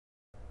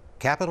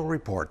Capitol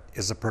Report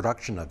is a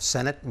production of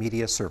Senate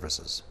Media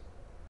Services.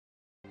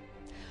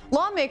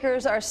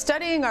 Lawmakers are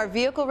studying our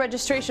vehicle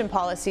registration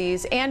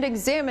policies and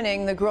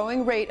examining the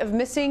growing rate of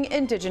missing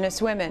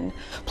Indigenous women.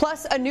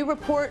 Plus, a new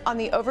report on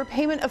the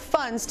overpayment of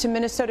funds to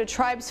Minnesota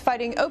tribes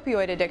fighting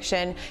opioid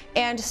addiction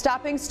and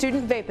stopping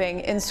student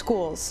vaping in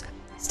schools.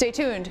 Stay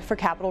tuned for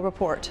Capitol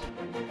Report.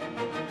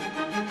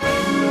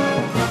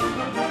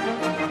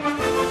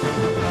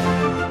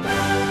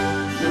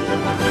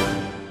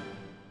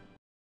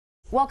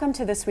 Welcome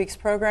to this week's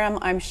program.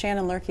 I'm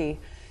Shannon Loehrke.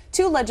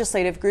 Two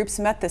legislative groups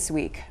met this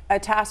week, a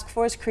task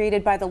force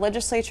created by the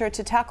legislature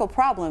to tackle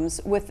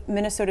problems with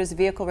Minnesota's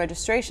vehicle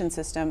registration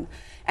system,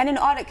 and an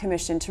audit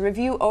commission to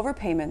review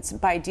overpayments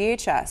by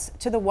DHS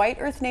to the White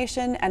Earth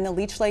Nation and the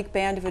Leech Lake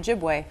Band of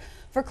Ojibwe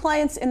for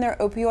clients in their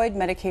opioid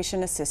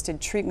medication-assisted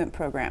treatment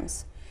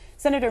programs.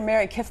 Senator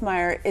Mary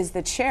Kiffmeyer is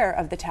the chair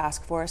of the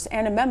task force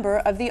and a member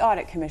of the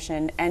audit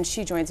commission, and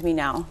she joins me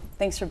now.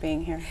 Thanks for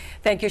being here.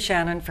 Thank you,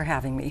 Shannon, for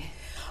having me.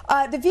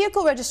 The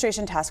Vehicle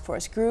Registration Task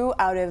Force grew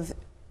out of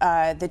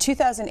the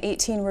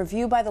 2018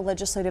 review by the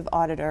Legislative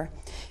Auditor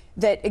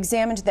that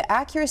examined the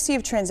accuracy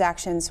of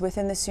transactions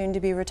within the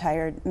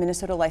soon-to-be-retired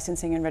Minnesota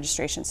Licensing and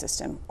Registration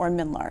System, or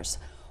MNLARS.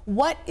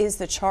 What is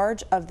the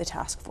charge of the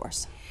task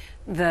force?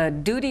 The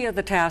duty of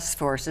the task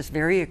force is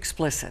very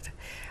explicit.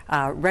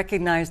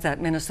 Recognize that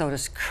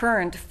Minnesota's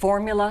current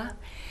formula,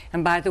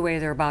 and by the way,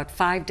 there are about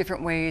 5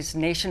 different ways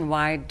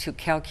nationwide to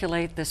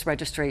calculate this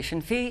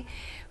registration fee: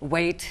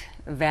 weight,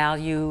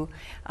 value,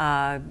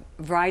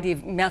 variety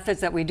of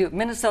methods that we do.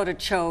 Minnesota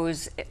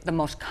chose the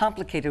most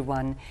complicated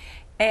one,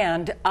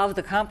 and of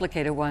the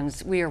complicated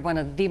ones, we are one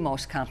of the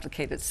most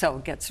complicated, so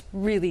it gets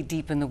really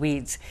deep in the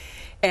weeds.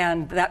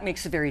 And that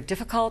makes it very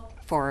difficult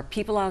for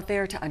people out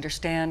there to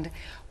understand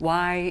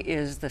why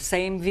is the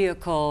same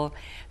vehicle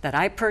that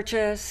I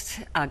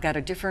purchased got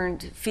a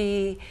different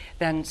fee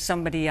than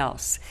somebody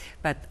else.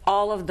 But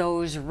all of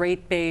those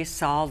rate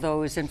base, all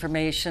those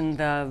information,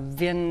 the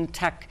VIN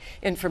tech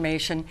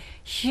information,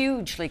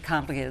 hugely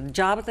complicated. The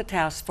job of the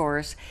task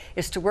force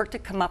is to work to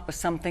come up with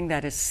something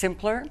that is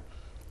simpler,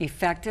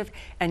 effective,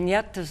 and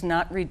yet does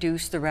not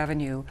reduce the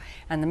revenue.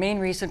 And the main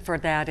reason for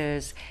that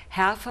is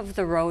half of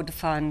the road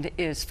fund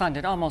is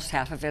funded, almost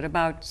half of it,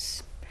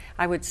 about,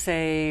 I would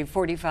say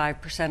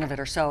 45% of it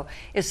or so,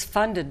 is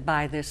funded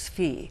by this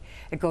fee.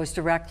 It goes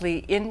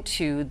directly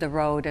into the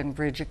road and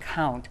bridge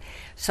account.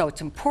 So it's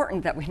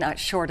important that we not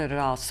short it at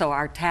all. So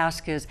our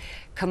task is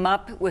come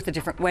up with a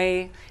different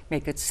way,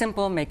 make it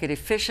simple, make it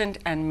efficient,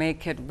 and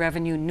make it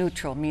revenue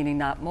neutral, meaning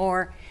not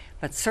more,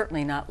 but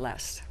certainly not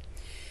less.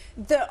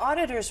 The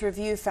auditor's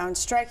review found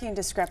striking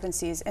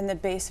discrepancies in the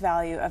base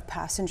value of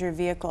passenger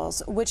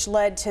vehicles, which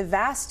led to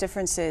vast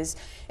differences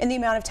in the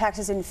amount of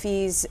taxes and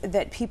fees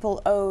that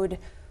people owed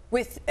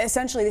with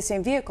essentially the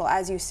same vehicle,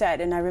 as you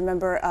said. And I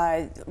remember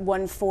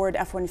one Ford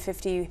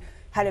F-150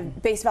 had a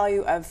base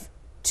value of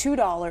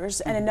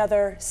 $2 and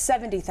another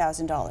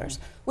 $70,000,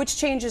 which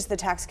changes the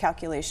tax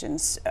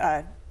calculations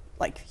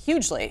like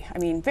hugely. I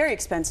mean, very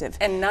expensive.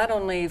 And not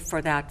only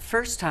for that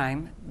first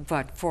time,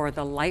 but for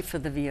the life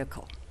of the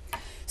vehicle.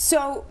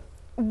 So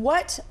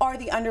what are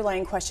the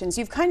underlying questions?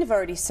 You've kind of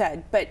already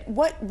said, but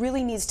what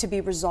really needs to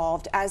be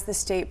resolved as the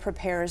state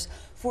prepares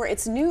for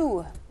its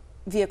new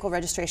vehicle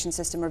registration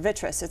system, or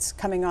VITRIS? It's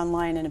coming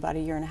online in about a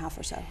year and a half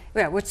or so.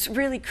 Yeah, what's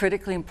really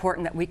critically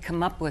important that we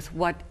come up with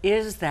what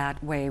is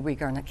that way we're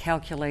going to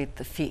calculate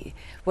the fee.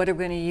 What are we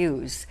going to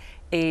use?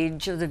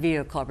 Age of the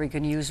vehicle? Are we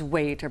going to use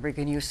weight? Are we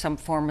going to use some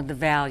form of the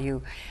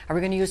value? Are we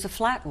going to use a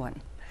flat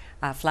one?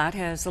 Flat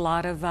has a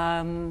lot of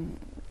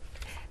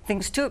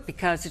things to it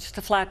because it's just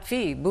a flat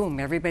fee. Boom,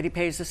 everybody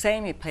pays the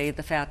same, you pay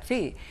the flat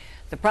fee.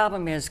 The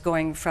problem is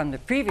going from the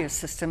previous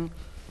system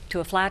to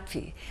a flat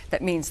fee.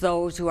 That means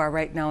those who are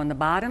right now in the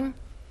bottom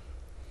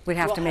would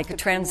have to make a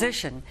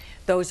transition.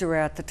 Those who are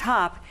at the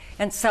top.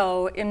 And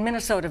so in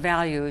Minnesota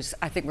values,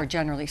 I think we're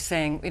generally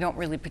saying we don't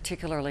really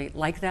particularly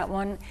like that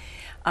one.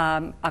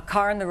 A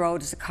car on the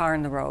road is a car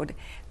on the road,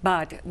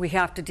 but we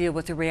have to deal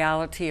with the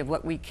reality of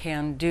what we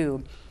can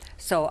do.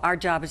 So our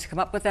job is to come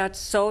up with that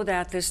so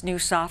that this new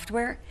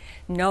software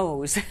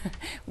knows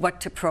what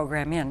to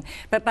program in.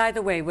 But by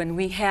the way, when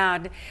we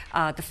had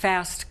the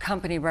Fast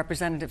Company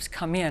representatives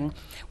come in,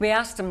 we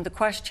asked them the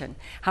question,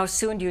 how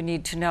soon do you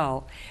need to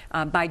know?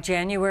 By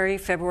January,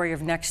 February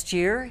of next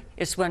year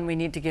is when we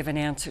need to give an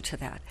answer to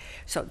that.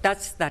 So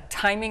that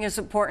timing is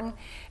important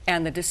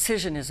and the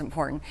decision is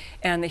important.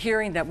 And the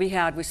hearing that we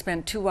had, we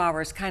spent 2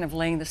 hours kind of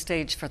laying the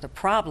stage for the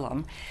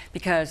problem,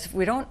 because if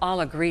we don't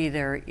all agree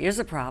there is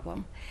a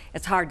problem,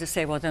 it's hard to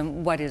say, well,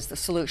 then what is the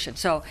solution?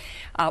 So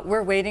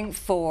we're waiting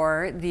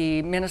for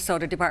the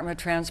Minnesota Department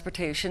of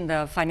Transportation,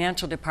 the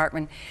financial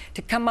department,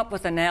 to come up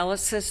with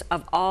analysis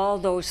of all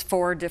those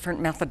 4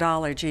 different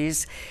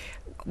methodologies.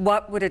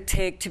 What would it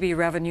take to be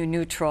revenue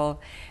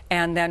neutral?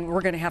 And then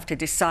we're going to have to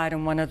decide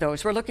on one of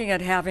those. We're looking at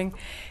having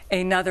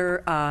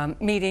another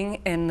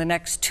meeting in the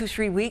next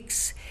 2-3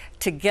 weeks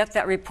to get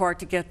that report,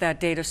 to get that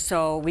data,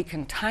 so we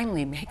can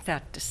timely make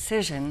that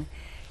decision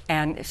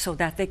and so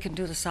that they can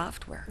do the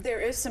software. There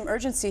is some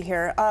urgency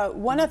here.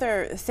 One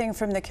other thing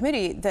from the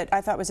committee that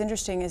I thought was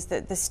interesting is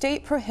that the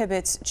state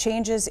prohibits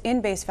changes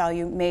in base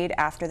value made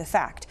after the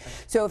fact.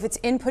 So if it's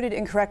inputted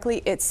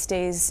incorrectly, it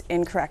stays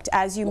incorrect,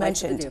 as you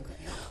mentioned.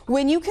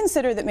 When you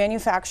consider that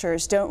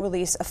manufacturers don't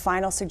release a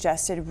final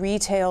suggested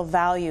retail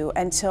value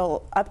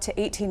until up to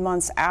 18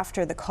 months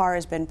after the car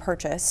has been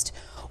purchased,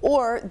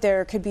 or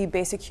there could be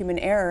basic human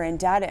error in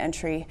data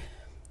entry,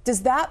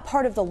 does that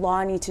part of the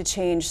law need to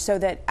change so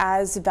that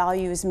as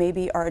values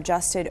maybe are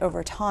adjusted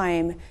over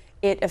time,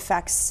 it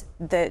affects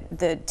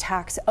the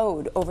tax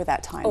owed over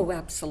that time? Oh,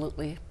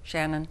 absolutely,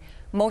 Shannon.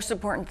 Most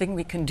important thing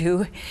we can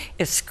do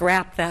is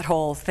scrap that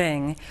whole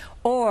thing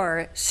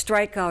or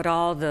strike out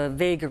all the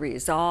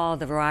vagaries, all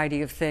the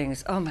variety of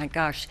things. Oh my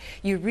gosh,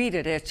 you read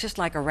it, it's just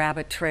like a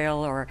rabbit trail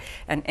or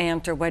an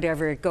ant or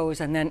whatever it goes,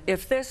 and then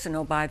if this, and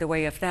oh, by the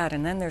way, if that,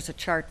 and then there's a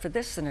chart for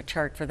this and a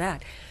chart for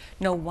that.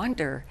 No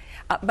wonder.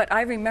 But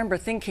I remember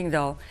thinking,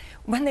 though,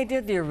 when they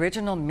did the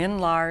original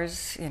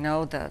MNLARs, you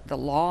know, the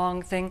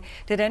long thing,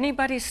 did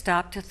anybody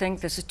stop to think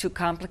this is too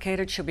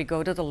complicated? Should we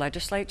go to the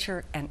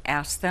legislature and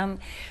ask them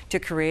to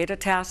create a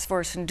task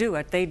force and do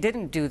it? They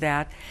didn't do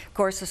that. Of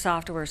course, the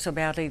software is so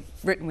badly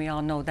written, we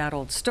all know that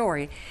old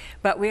story.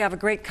 But we have a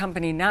great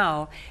company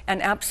now,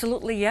 and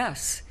absolutely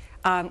yes.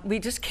 We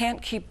just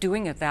can't keep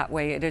doing it that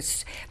way. It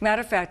is,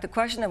 matter of fact, the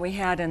question that we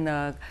had in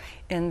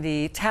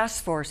the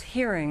task force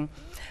hearing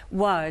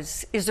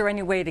was, is there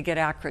any way to get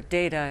accurate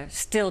data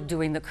still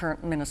doing the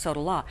current Minnesota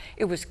law?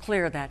 It was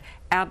clear that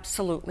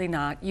absolutely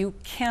not. You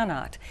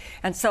cannot.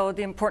 And so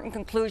the important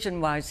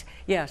conclusion was,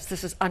 yes,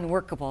 this is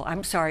unworkable.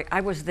 I'm sorry,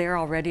 I was there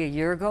already a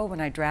year ago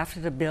when I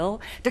drafted a bill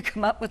to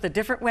come up with a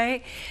different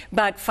way.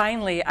 But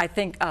finally, I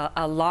think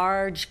a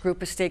large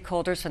group of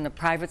stakeholders from the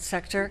private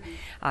sector,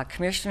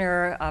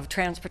 Commissioner of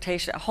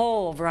Transportation, a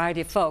whole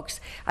variety of folks,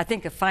 I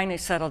think have finally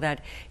settled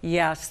that,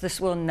 yes, this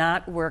will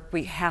not work.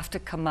 We have to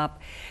come up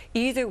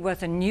either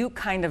with a new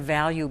kind of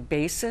value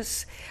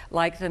basis,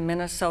 like the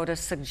Minnesota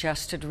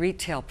suggested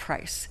retail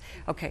price.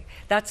 Okay,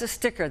 that's a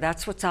sticker,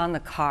 that's what's on the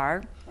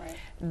car. Right.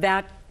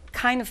 That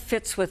kind of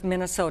fits with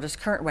Minnesota's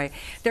current way.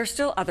 There's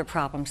still other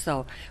problems,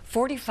 though.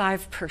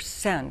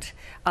 45%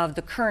 of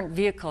the current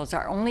vehicles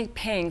are only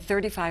paying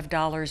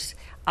 $35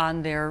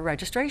 on their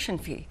registration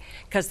fee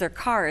because their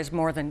car is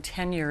more than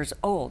 10 years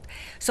old.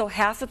 So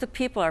half of the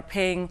people are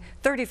paying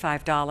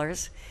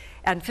 $35,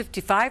 and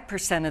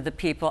 55% of the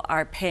people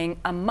are paying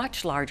a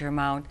much larger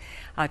amount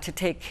to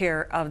take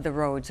care of the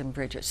roads and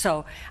bridges.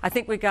 So I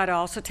think we got to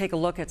also take a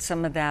look at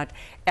some of that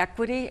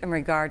equity in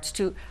regards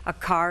to a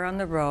car on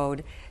the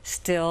road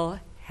still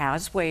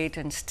has weight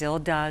and still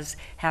does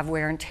have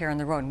wear and tear on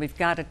the road. And we've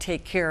got to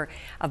take care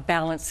of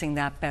balancing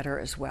that better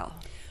as well.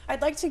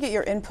 I'd like to get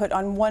your input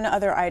on one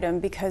other item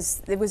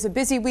because it was a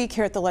busy week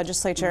here at the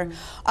legislature.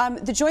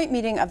 The joint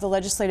meeting of the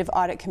Legislative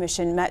Audit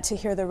Commission met to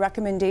hear the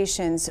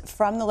recommendations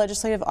from the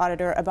legislative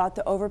auditor about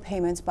the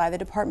overpayments by the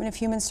Department of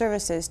Human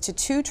Services to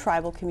 2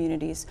 tribal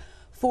communities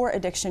for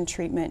addiction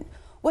treatment.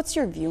 What's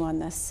your view on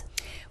this?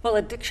 Well,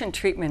 addiction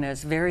treatment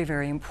is very,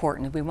 very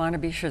important. We want to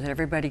be sure that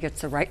everybody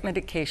gets the right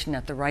medication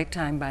at the right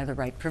time by the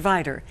right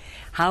provider.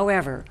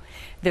 However,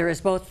 there is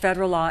both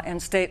federal law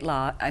and state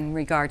law in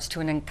regards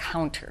to an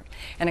encounter.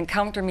 An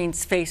encounter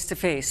means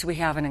face-to-face. We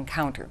have an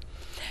encounter.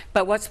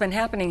 But what's been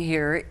happening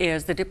here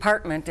is the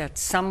department at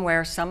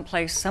somewhere,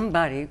 someplace,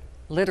 somebody,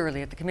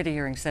 literally at the committee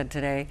hearing said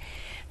today,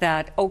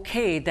 that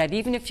okay, that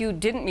even if you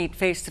didn't meet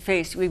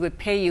face-to-face, we would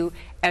pay you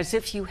as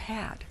if you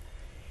had.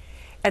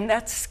 And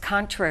that's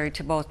contrary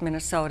to both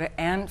Minnesota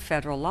and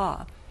federal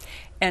law.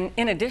 And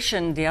in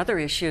addition, the other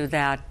issue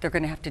that they're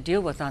going to have to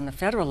deal with on the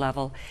federal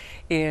level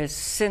is,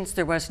 since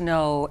there was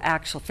no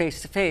actual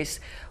face-to-face,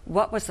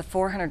 what was the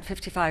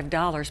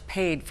 $455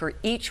 paid for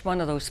each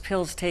one of those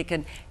pills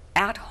taken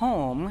at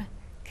home?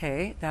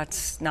 Okay,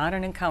 that's not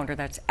an encounter,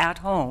 that's at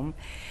home.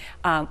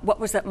 What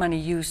was that money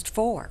used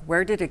for?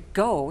 Where did it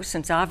go,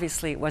 since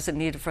obviously it wasn't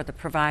needed for the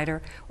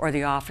provider or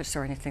the office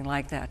or anything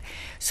like that?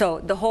 So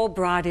the whole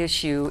broad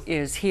issue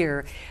is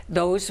here.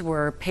 Those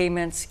were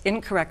payments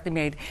incorrectly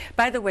made.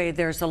 By the way,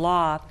 there's a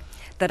law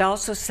that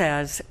also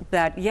says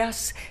that,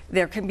 yes,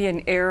 there can be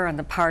an error on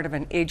the part of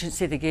an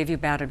agency that gave you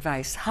bad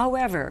advice.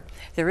 However,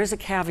 there is a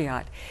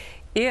caveat.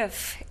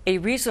 If a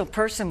reasonable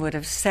person would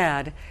have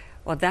said,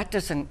 well, that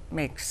doesn't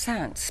make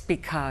sense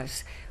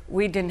because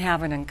we didn't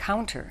have an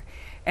encounter.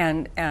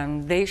 And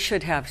they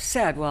should have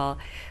said, well,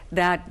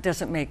 that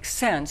doesn't make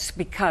sense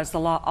because the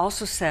law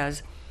also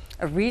says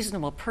a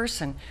reasonable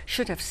person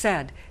should have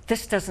said,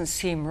 this doesn't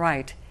seem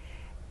right.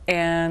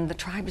 And the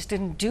tribes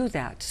didn't do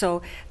that.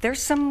 So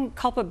there's some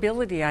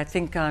culpability, I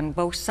think, on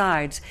both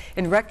sides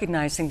in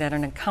recognizing that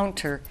an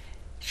encounter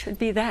should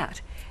be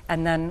that.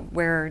 And then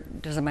where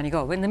does the money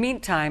go? In the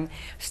meantime,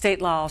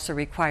 state law also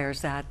requires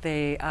that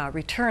they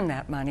return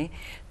that money.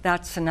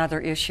 That's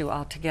another issue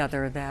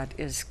altogether that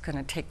is going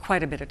to take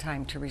quite a bit of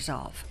time to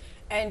resolve.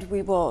 And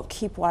we will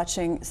keep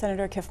watching.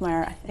 Senator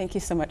Kiffmeyer, thank you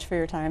so much for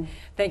your time.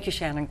 Thank you,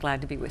 Shannon. Glad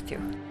to be with you.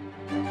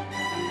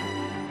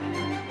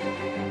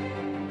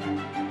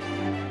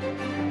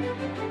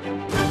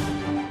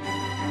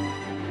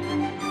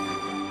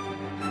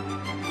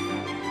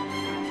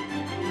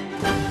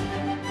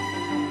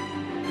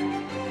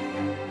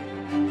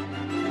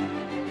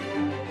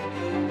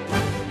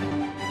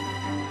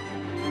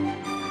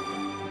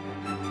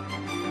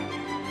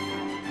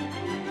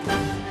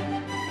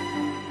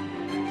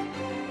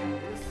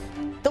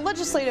 The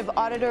legislative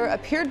auditor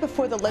appeared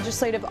before the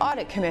Legislative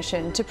Audit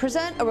Commission to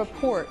present a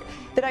report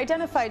that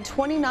identified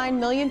 $29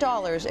 million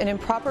in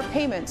improper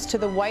payments to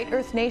the White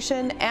Earth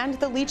Nation and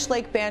the Leech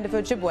Lake Band of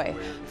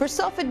Ojibwe for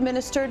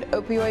self-administered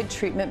opioid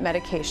treatment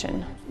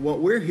medication. What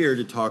we're here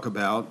to talk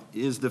about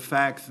is the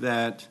fact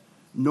that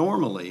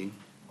normally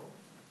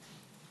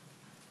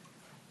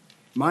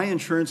my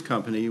insurance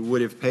company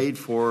would have paid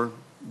for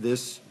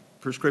this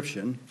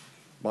prescription,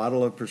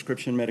 bottle of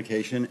prescription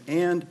medication,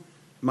 and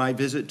my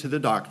visit to the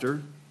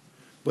doctor,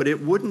 but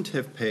it wouldn't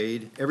have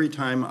paid every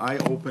time I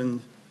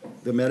opened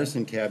the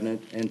medicine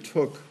cabinet and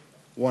took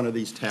one of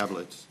these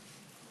tablets.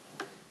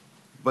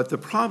 But the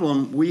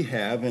problem we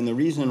have, and the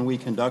reason we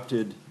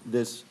conducted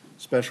this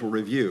special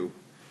review,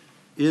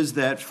 is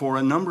that for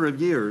a number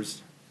of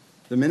years,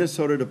 the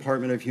Minnesota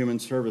Department of Human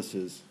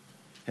Services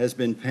has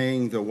been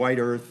paying the White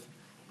Earth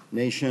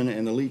Nation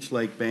and the Leech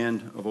Lake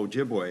Band of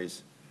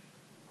Ojibways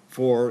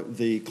for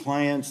the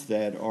clients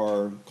that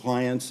are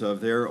clients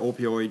of their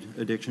opioid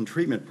addiction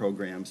treatment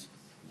programs,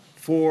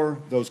 for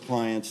those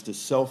clients to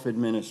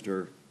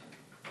self-administer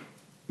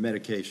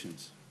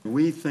medications.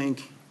 We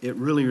think it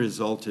really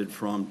resulted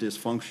from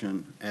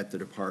dysfunction at the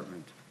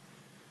department.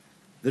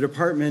 The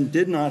department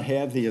did not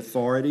have the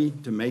authority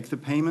to make the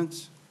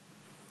payments.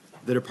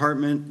 The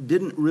department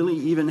didn't really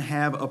even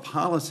have a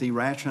policy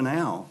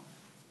rationale,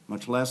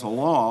 much less a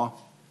law.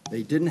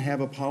 They didn't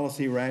have a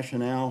policy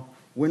rationale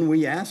when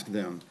we asked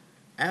them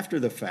after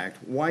the fact,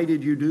 why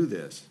did you do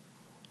this?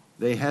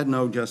 They had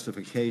no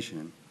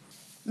justification.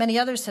 Many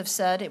others have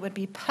said it would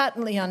be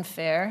patently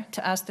unfair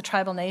to ask the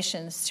tribal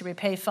nations to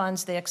repay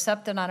funds they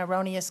accepted on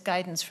erroneous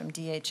guidance from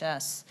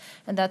DHS,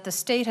 and that the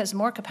state has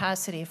more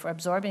capacity for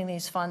absorbing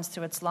these funds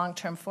through its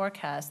long-term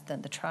forecast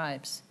than the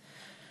tribes.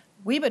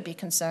 We would be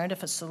concerned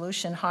if a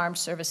solution harmed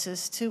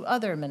services to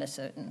other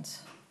Minnesotans.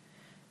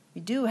 We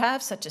do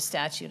have such a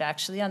statute,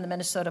 actually, on the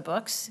Minnesota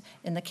books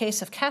in the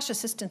case of cash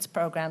assistance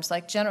programs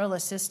like General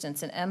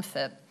Assistance and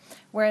MFIP,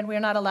 wherein we're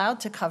not allowed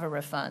to cover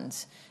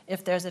refunds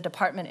if there's a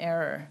department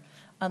error,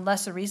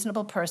 unless a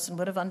reasonable person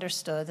would have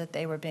understood that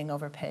they were being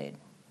overpaid.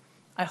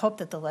 I hope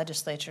that the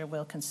legislature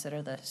will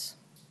consider this.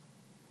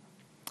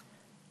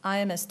 I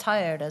am as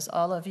tired as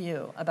all of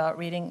you about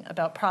reading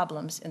about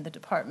problems in the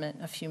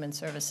Department of Human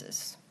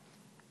Services.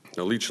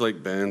 The Leech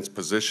Lake Band's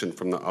position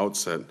from the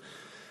outset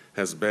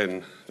has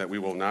been that we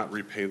will not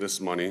repay this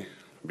money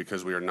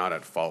because we are not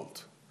at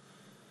fault.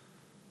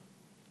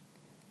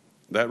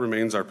 That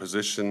remains our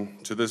position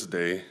to this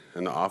day,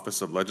 and the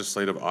Office of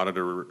Legislative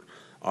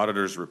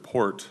Auditor's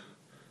report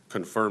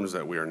confirms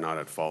that we are not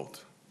at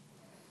fault.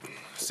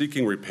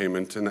 Seeking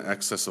repayment in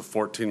excess of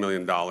 $14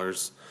 million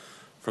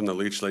from the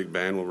Leech Lake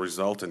Band will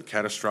result in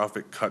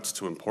catastrophic cuts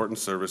to important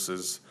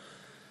services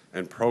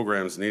and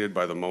programs needed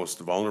by the most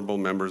vulnerable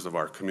members of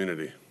our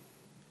community,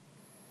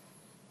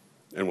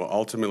 and will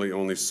ultimately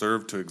only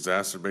serve to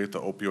exacerbate the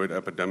opioid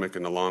epidemic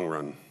in the long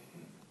run.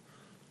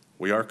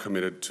 We are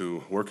committed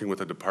to working with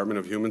the Department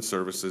of Human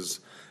Services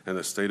and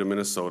the state of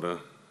Minnesota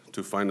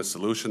to find a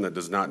solution that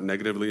does not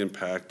negatively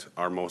impact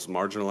our most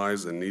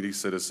marginalized and needy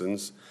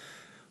citizens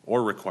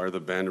or require the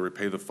band to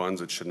repay the funds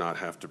it should not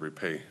have to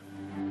repay.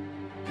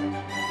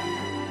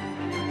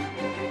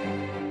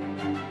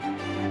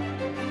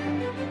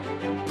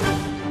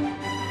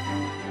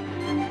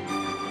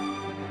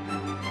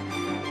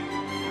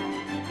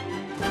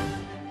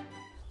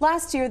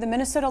 Last year, the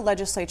Minnesota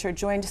legislature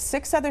joined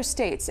 6 other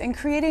states in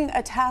creating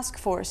a task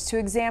force to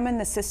examine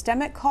the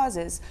systemic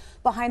causes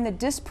behind the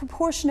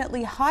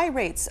disproportionately high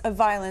rates of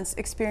violence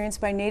experienced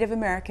by Native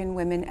American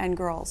women and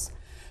girls.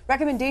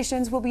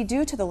 Recommendations will be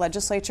due to the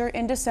legislature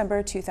in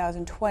December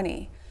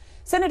 2020.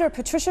 Senator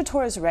Patricia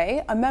Torres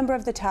Ray, a member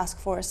of the task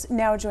force,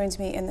 now joins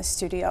me in the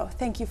studio.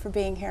 Thank you for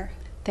being here.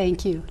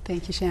 Thank you,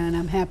 Shannon.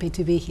 I'm happy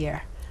to be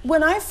here.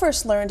 When I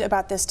first learned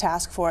about this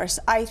task force,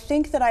 I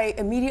think that I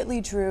immediately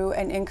drew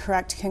an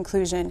incorrect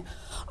conclusion.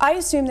 I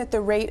assumed that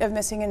the rate of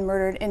missing and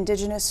murdered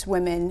Indigenous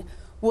women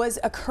was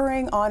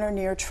occurring on or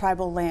near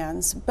tribal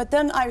lands. But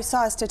then I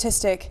saw a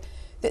statistic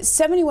that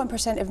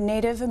 71% of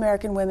Native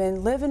American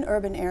women live in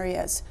urban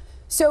areas.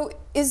 So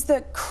is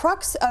the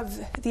crux of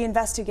the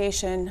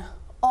investigation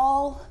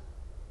all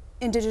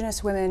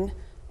Indigenous women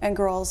and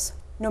girls,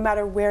 no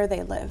matter where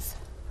they live?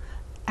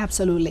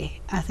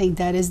 Absolutely. I think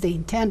that is the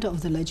intent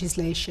of the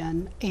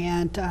legislation.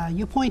 And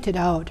you pointed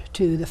out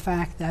to the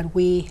fact that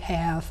we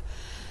have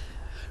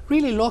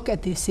really looked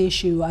at this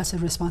issue as a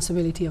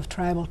responsibility of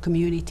tribal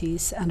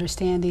communities,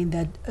 understanding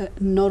that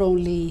not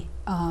only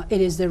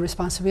it is their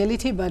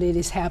responsibility, but it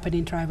is happening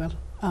in tribal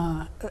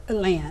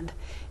land.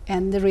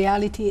 And the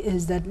reality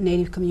is that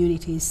Native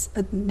communities,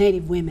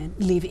 Native women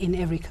live in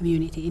every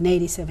community, in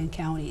 87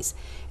 counties.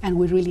 And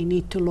we really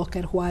need to look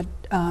at what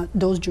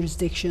those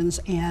jurisdictions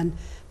and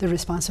the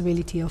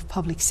responsibility of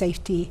public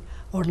safety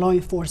or law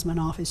enforcement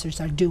officers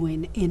are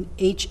doing in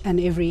each and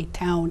every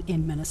town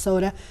in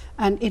Minnesota.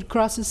 And it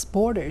crosses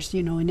borders,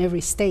 you know, in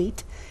every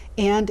state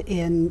and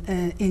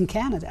in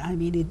Canada. I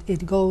mean,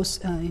 it goes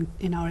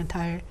in our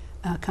entire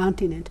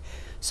continent.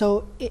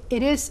 So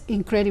it is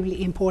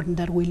incredibly important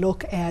that we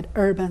look at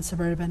urban,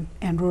 suburban,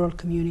 and rural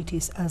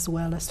communities as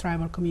well as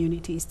tribal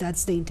communities.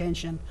 That's the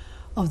intention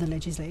of the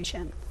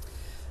legislation.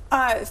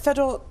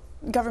 Federal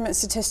government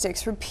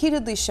statistics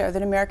repeatedly show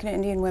that American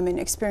Indian women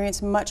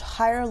experience much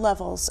higher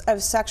levels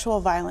of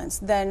sexual violence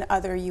than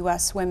other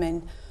U.S.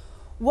 women.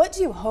 What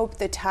do you hope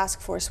the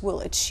task force will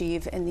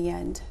achieve in the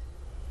end?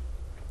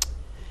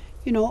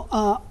 You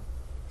know,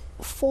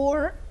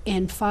 4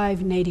 in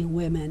 5 Native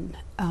women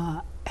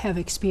have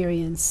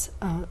experienced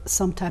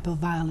some type of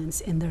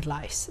violence in their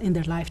lives, in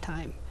their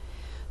lifetime.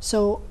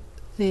 So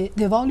the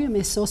volume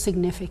is so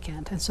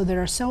significant, and so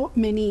there are so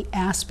many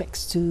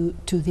aspects to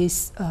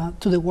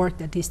the work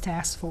that this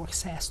task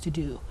force has to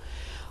do.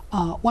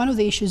 One of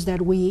the issues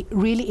that we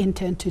really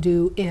intend to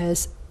do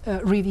is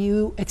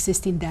review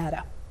existing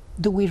data.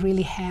 Do we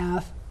really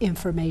have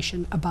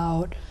information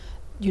about,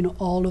 you know,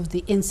 all of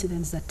the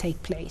incidents that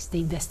take place, the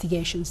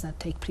investigations that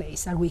take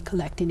place? Are we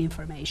collecting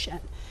information?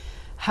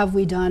 Have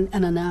we done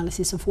an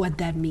analysis of what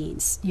that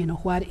means? You know,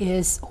 what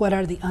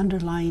are the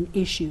underlying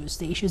issues,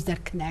 the issues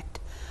that connect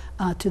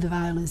to the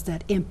violence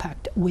that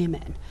impact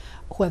women?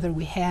 Whether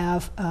we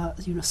have,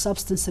 you know,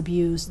 substance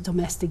abuse,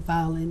 domestic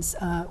violence,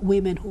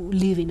 women who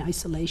live in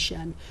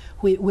isolation,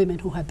 women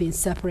who have been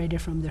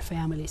separated from their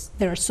families.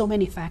 There are so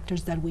many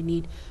factors that we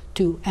need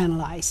to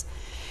analyze.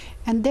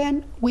 And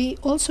then we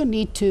also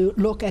need to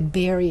look at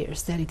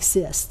barriers that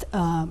exist.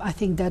 I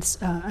think that's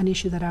an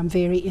issue that I'm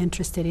very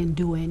interested in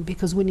doing,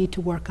 because we need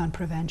to work on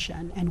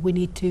prevention, and we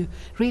need to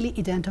really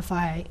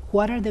identify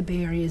what are the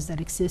barriers that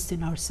exist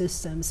in our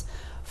systems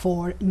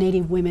for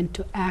Native women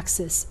to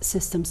access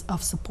systems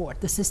of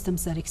support, the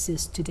systems that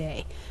exist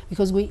today.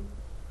 Because we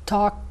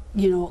talk,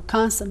 you know,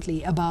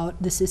 constantly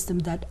about the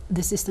systems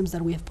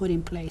that we have put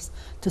in place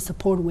to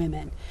support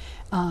women.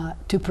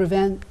 To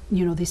prevent,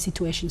 you know, these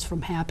situations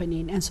from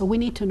happening. And so we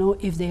need to know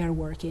if they are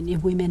working,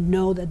 if women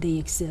know that they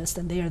exist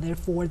and they are there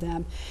for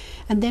them.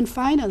 And then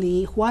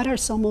finally, what are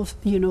some of,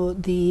 you know,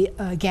 the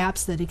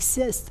gaps that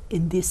exist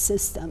in these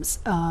systems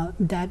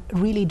that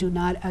really do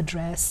not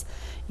address,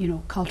 you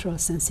know, cultural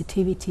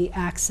sensitivity,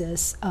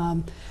 access.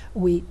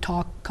 We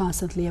talk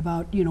constantly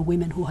about, you know,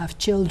 women who have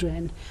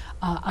children.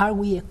 Are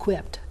we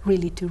equipped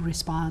really to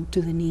respond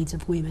to the needs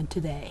of women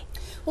today?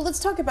 Well, let's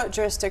talk about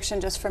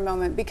jurisdiction just for a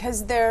moment,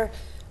 because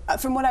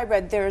from what I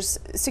read, there's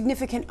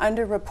significant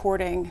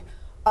underreporting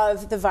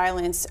of the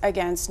violence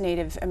against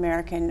Native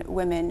American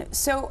women.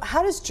 So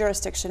how does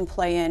jurisdiction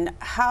play in?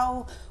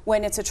 How,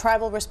 when it's a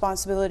tribal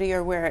responsibility,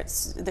 or where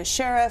it's the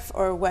sheriff,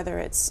 or whether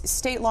it's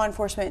state law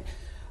enforcement,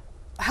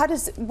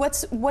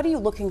 what are you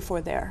looking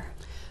for there?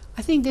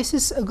 I think this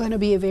is going to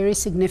be a very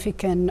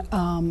significant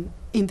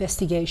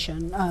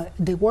investigation.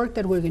 The work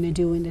that we're going to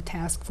do in the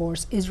task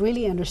force is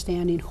really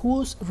understanding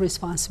whose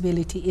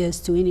responsibility is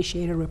to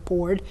initiate a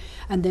report,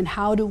 and then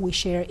how do we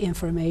share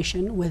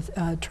information with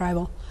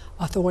tribal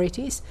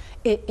authorities.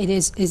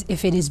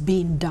 If it is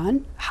being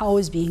done, how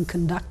is being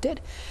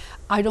conducted.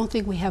 I don't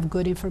think we have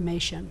good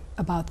information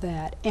about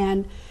that.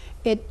 And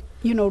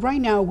you know, right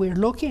now we're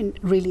looking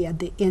really at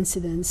the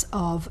incidence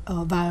of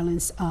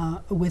violence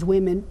with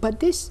women,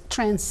 but this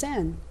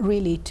transcends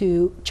really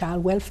to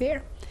child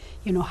welfare.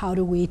 You know, how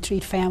do we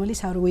treat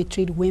families? How do we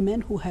treat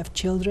women who have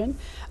children?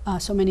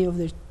 So many of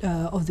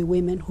the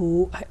women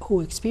who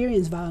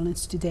experience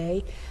violence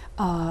today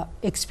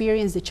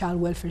experience the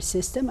child welfare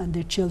system, and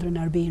their children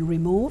are being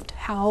removed.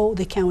 How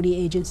the county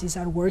agencies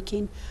are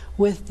working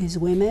with these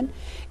women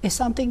is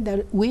something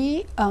that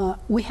we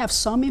have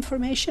some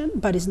information,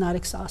 but it's not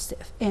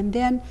exhaustive. And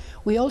then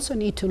we also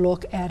need to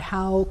look at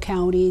how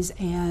counties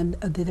and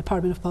the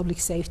Department of Public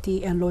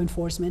Safety and law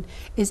enforcement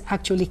is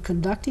actually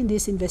conducting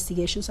these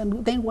investigations,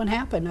 and then what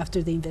happened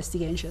after the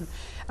investigation,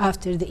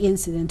 after the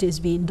incident is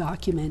being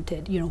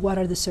documented. You know, what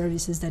are the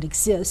services that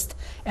exist,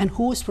 and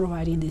who is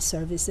providing these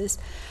services?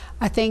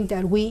 I think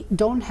that we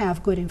don't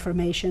have good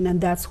information, and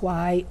that's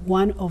why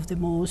one of the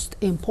most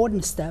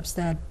important steps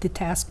that the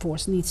task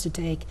force needs to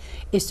take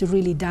is to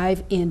really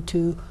dive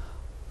into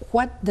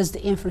what does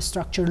the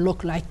infrastructure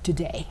look like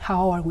today?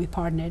 How are we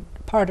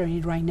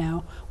partnering right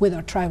now with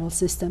our tribal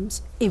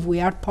systems? If we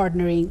are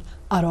partnering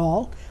at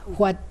all,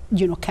 what,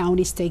 you know,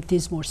 counties take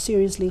this more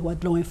seriously,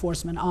 what law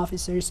enforcement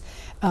officers,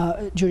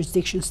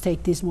 jurisdictions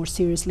take this more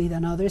seriously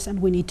than others,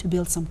 and we need to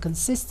build some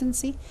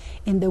consistency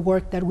in the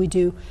work that we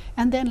do,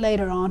 and then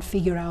later on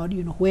figure out,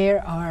 you know,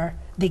 where are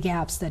the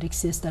gaps that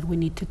exist that we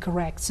need to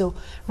correct. So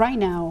right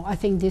now, I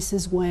think this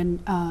is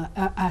one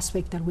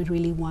aspect that we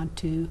really want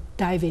to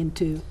dive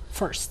into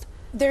first.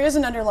 There is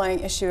an underlying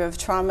issue of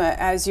trauma,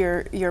 as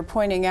you're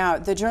pointing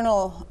out. The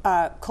journal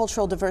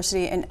Cultural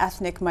Diversity and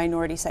Ethnic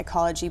Minority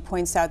Psychology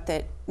points out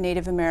that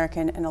Native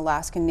American and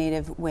Alaskan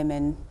Native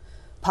women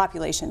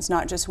populations,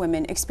 not just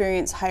women,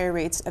 experience higher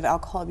rates of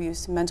alcohol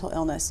abuse, mental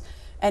illness,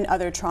 and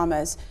other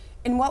traumas.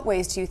 In what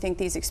ways do you think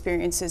these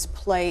experiences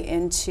play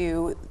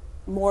into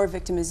more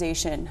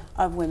victimization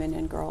of women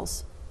and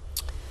girls?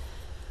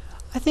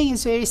 I think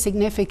it's very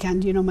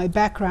significant. You know, my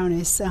background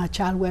is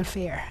child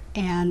welfare,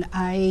 and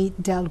I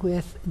dealt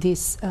with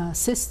this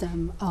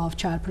system of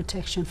child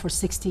protection for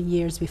 16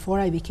 years before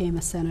I became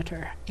a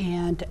senator.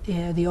 And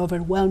the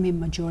overwhelming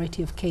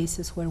majority of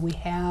cases where we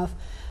have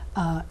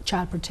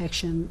child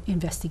protection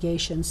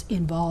investigations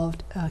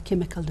involved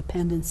chemical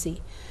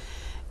dependency.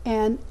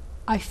 And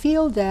I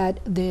feel that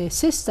the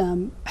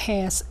system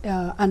has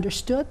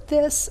understood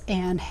this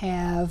and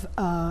have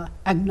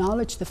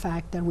acknowledged the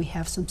fact that we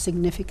have some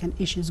significant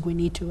issues we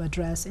need to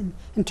address in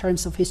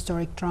terms of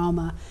historic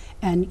trauma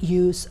and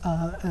use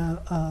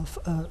of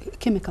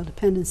chemical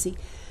dependency.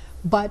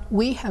 But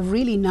we have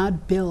really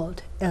not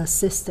built a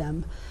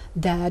system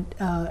that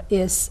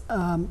is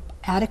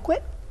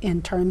adequate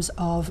in terms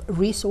of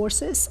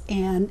resources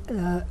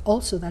and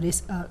also that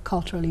is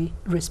culturally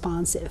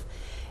responsive.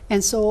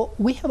 And so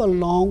we have a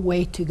long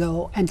way to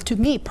go. And to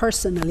me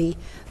personally,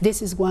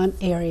 this is one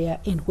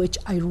area in which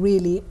I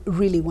really,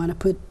 really want to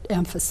put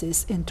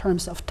emphasis in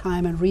terms of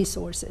time and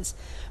resources.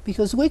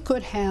 Because we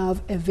could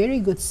have a very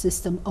good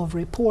system of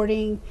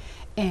reporting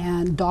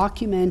and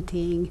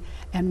documenting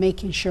and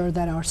making sure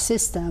that our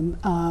system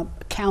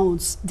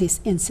counts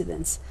these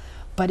incidents.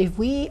 But if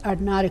we are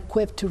not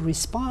equipped to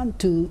respond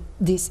to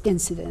these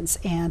incidents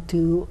and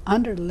to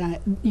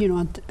underline, you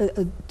know,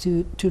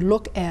 to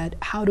look at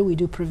how do we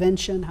do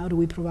prevention, how do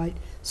we provide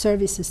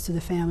services to the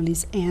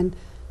families and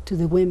to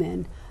the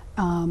women,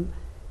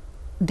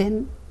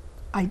 then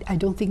I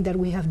don't think that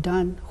we have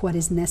done what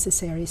is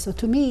necessary. So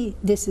to me,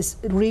 this is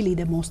really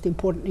the most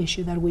important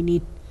issue that we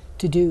need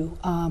to do.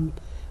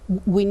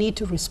 We need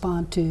to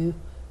respond to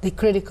the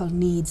critical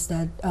needs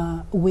that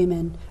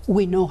women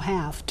we know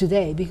have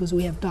today, because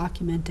we have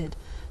documented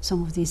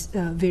some of these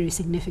very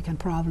significant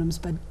problems,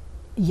 but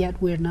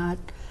yet we're not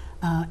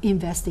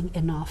investing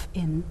enough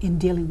in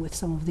dealing with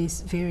some of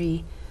these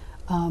very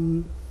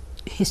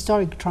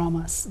historic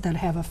traumas that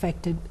have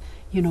affected,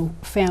 you know,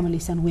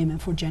 families and women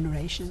for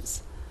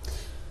generations.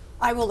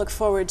 I will look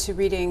forward to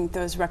reading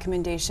those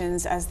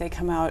recommendations as they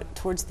come out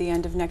towards the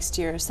end of next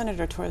year.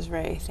 Senator Torres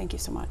Ray, thank you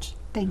so much.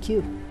 Thank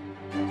you.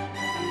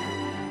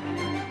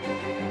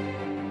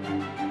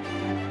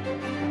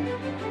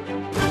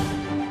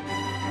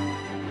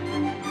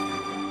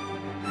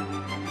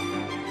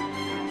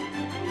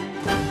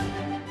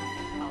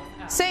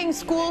 Saying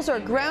schools are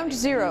ground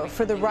zero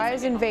for the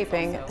rise in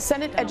vaping,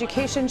 Senate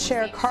Education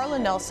Chair Carla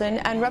Nelson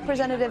and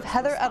Representative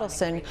Heather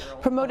Edelson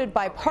promoted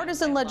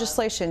bipartisan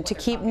legislation to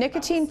keep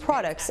nicotine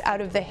products out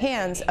of the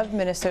hands of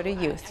Minnesota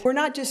youth. We're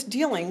not just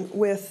dealing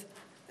with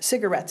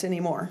cigarettes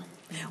anymore.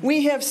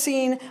 We have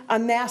seen a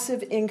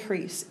massive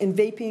increase in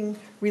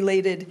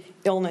vaping-related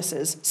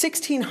illnesses,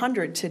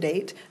 1,600 to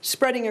date,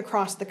 spreading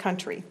across the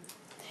country.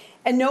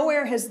 And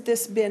nowhere has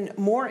this been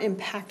more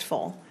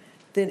impactful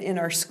than in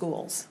our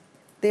schools.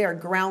 They are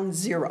ground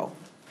zero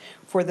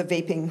for the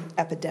vaping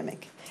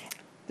epidemic.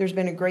 There's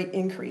been a great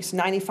increase,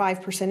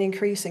 95%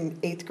 increase in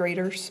 8th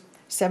graders,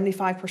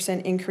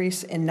 75%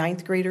 increase in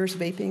 9th graders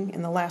vaping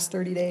in the last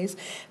 30 days,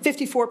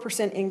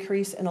 54%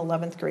 increase in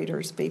 11th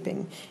graders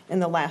vaping in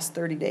the last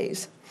 30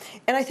 days.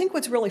 And I think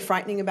what's really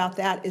frightening about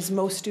that is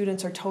most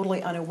students are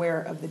totally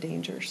unaware of the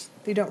dangers.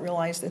 They don't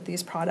realize that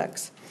these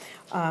products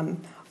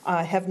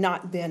have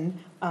not been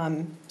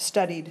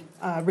studied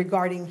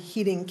regarding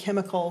heating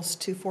chemicals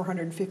to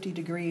 450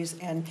 degrees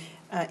and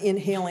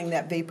inhaling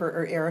that vapor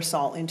or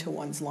aerosol into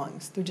one's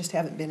lungs. There just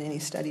haven't been any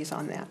studies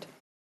on that.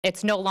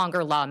 It's no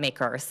longer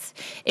lawmakers.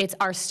 It's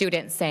our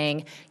students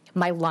saying,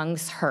 my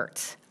lungs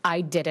hurt.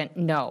 I didn't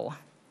know.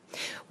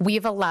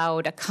 We've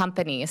allowed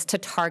companies to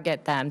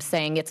target them,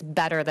 saying it's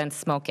better than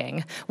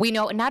smoking. We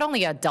know not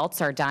only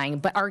adults are dying,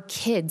 but our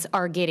kids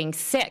are getting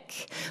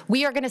sick.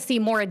 We are going to see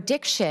more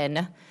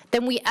addiction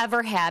than we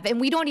ever have,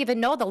 and we don't even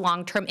know the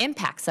long-term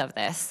impacts of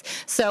this.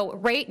 So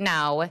right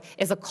now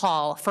is a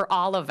call for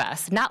all of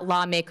us, not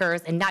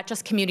lawmakers and not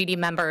just community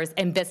members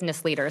and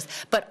business leaders,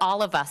 but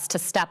all of us to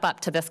step up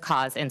to this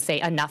cause and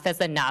say enough is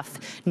enough.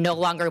 No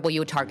longer will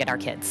you target our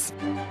kids.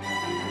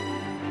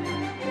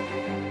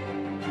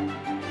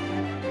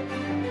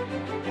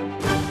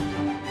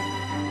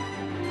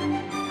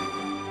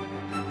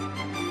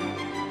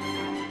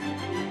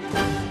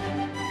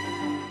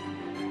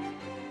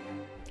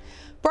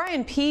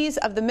 Brian Pease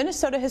of the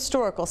Minnesota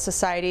Historical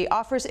Society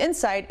offers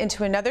insight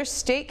into another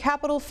state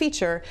capitol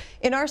feature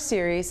in our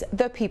series,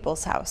 The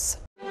People's House.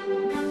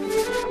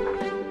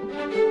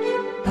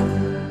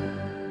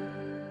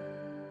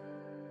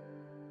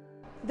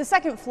 The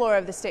second floor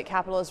of the state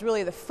capitol is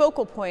really the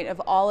focal point of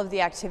all of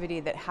the activity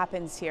that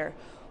happens here.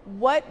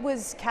 What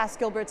was Cass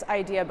Gilbert's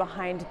idea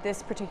behind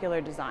this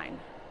particular design?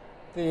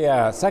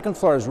 The second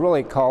floor is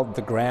really called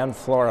the grand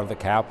floor of the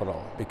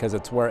Capitol because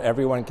it's where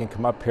everyone can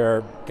come up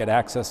here, get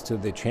access to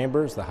the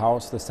chambers, the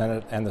House, the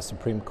Senate, and the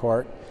Supreme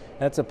Court.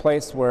 And it's a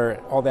place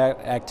where all that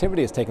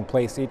activity is taking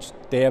place each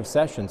day of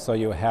session. So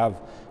you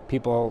have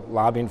people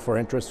lobbying for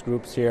interest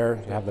groups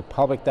here, you have the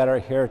public that are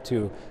here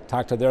to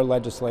talk to their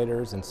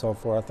legislators and so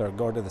forth, or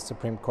go to the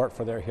Supreme Court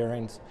for their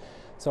hearings.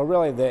 So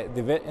really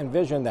the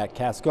envision that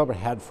Cass Gilbert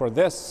had for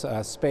this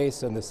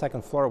space in the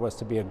second floor was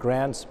to be a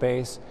grand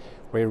space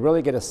where you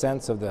really get a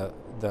sense of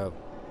the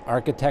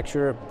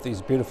architecture, these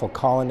beautiful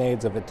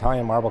colonnades of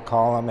Italian marble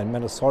column and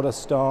Minnesota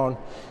stone,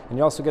 and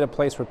you also get a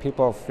place where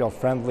people feel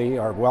friendly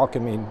or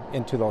welcoming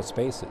into those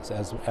spaces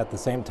as at the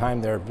same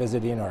time they're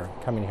visiting or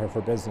coming here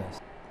for business.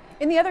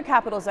 In the other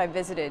capitals I've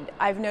visited,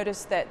 I've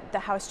noticed that the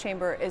House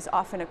chamber is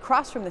often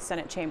across from the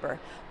Senate chamber,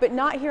 but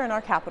not here in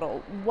our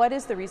capital. What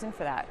is the reason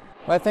for that?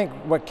 Well, I think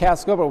what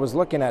Cass Gilbert was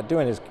looking at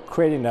doing is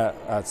creating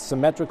a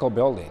symmetrical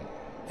building.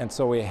 And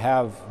so we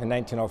have, in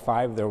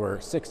 1905, there were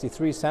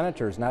 63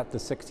 senators, not the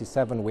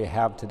 67 we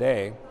have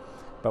today,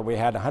 but we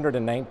had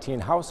 119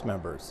 House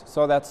members.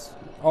 So that's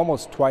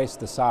almost twice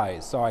the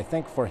size. So I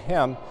think for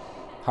him,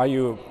 how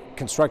you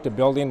construct a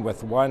building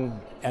with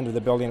one end of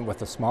the building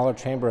with a smaller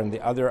chamber and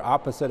the other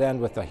opposite end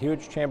with a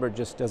huge chamber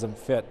just doesn't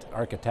fit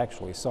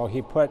architecturally. So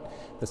he put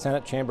the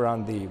Senate chamber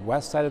on the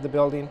west side of the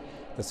building,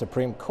 the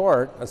Supreme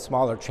Court, a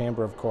smaller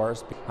chamber of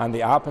course, on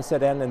the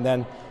opposite end, and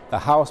then the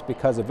House,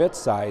 because of its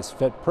size,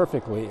 fit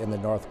perfectly in the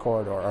north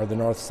corridor or the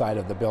north side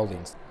of the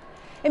buildings.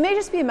 It may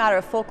just be a matter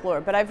of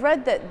folklore, but I've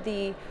read that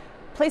the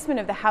placement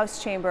of the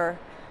House chamber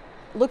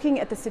looking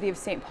at the city of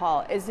St.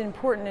 Paul is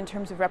important in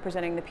terms of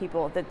representing the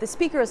people, that the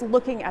speaker is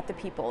looking at the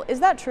people. Is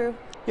that true?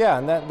 Yeah,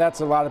 and that's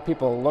a lot of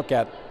people look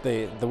at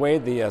the way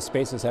the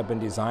spaces have been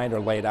designed or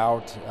laid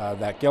out,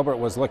 that Gilbert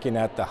was looking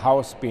at the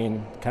House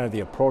being kind of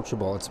the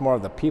approachable. It's more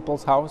of the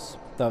people's House.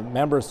 The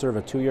members serve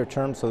a 2-year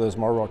term, so there's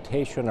more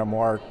rotation or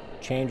more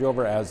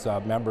changeover as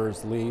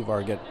members leave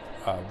or get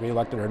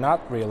reelected or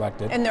not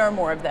reelected. And there are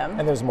more of them.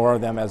 And there's more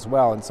of them as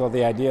well. And so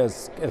the idea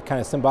is, it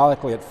kind of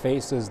symbolically, it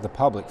faces the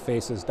public,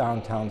 faces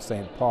downtown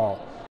St.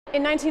 Paul.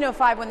 In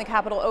 1905, when the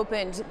Capitol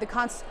opened,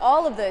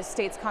 all of the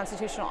state's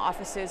constitutional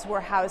offices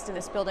were housed in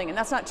this building, and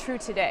that's not true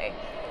today.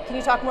 Can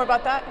you talk more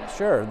about that?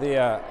 Sure.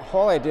 The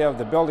whole idea of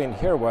the building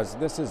here was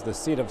this is the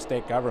seat of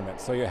state government.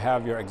 So you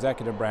have your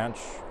executive branch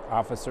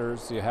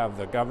officers, you have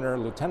the governor,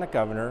 lieutenant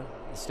governor,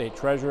 the state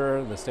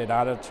treasurer, the state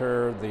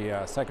auditor,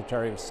 the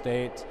secretary of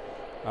state,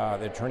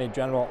 the Attorney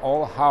General,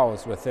 all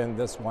housed within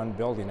this one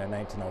building in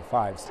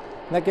 1905.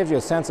 And that gives you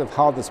a sense of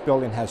how this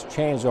building has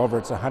changed over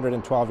its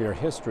 112-year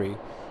history,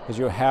 is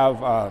you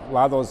have a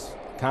lot of those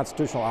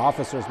constitutional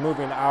officers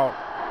moving out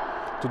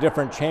to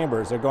different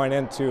chambers. They're going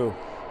into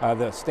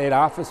the state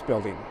office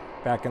building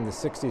back in the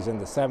 60s and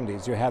the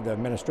 70s. You had the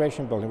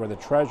administration building where the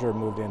treasurer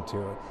moved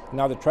into.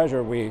 Now the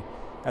treasurer, we,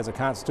 as a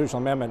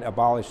constitutional amendment,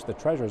 abolished the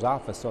treasurer's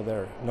office, so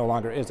there no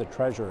longer is a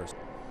treasurer.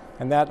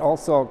 And that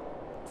also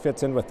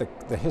fits in with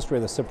the history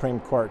of the Supreme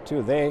Court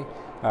too. They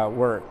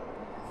were,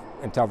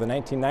 until the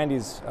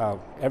 1990s,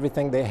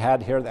 everything they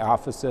had here, the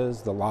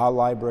offices, the law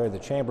library, the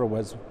chamber,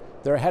 was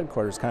their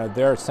headquarters, kind of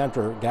their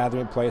center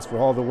gathering place for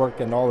all the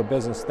work and all the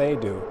business they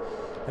do.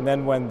 And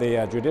then when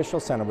the Judicial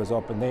Center was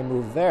open, they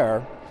moved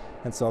there,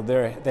 and so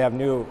they have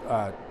new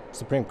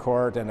Supreme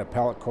Court and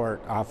Appellate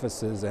Court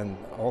offices and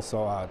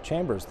also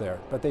chambers there.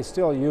 But they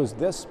still use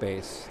this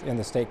space in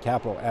the state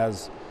capitol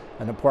as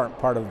an important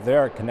part of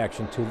their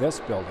connection to this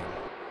building.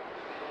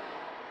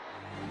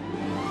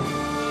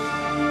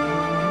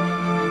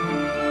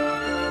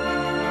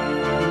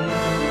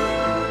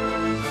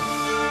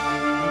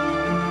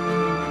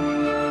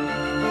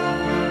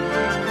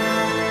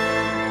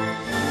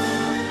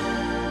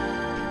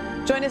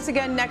 Join us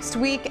again next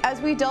week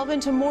as we delve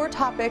into more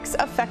topics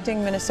affecting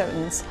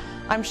Minnesotans.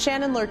 I'm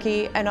Shannon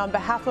Loehrke, and on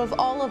behalf of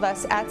all of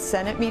us at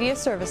Senate Media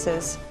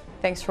Services,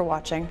 thanks for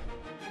watching.